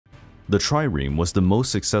The trireme was the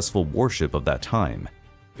most successful warship of that time.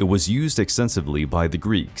 It was used extensively by the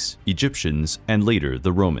Greeks, Egyptians, and later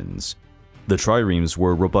the Romans. The triremes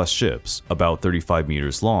were robust ships, about 35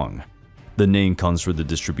 meters long. The name comes from the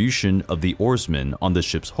distribution of the oarsmen on the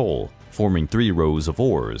ship's hull, forming 3 rows of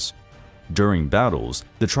oars. During battles,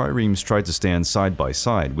 the triremes tried to stand side by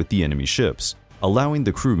side with the enemy ships, allowing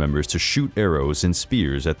the crew members to shoot arrows and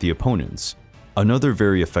spears at the opponents. Another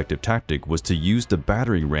very effective tactic was to use the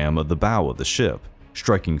battering ram of the bow of the ship,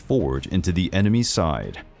 striking forward into the enemy's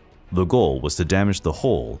side. The goal was to damage the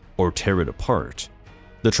hull or tear it apart.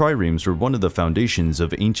 The triremes were one of the foundations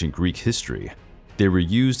of ancient Greek history. They were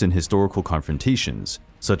used in historical confrontations,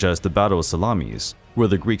 such as the Battle of Salamis, where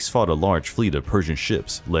the Greeks fought a large fleet of Persian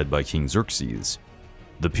ships led by King Xerxes.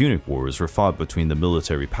 The Punic Wars were fought between the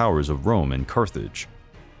military powers of Rome and Carthage.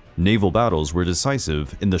 Naval battles were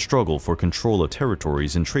decisive in the struggle for control of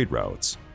territories and trade routes.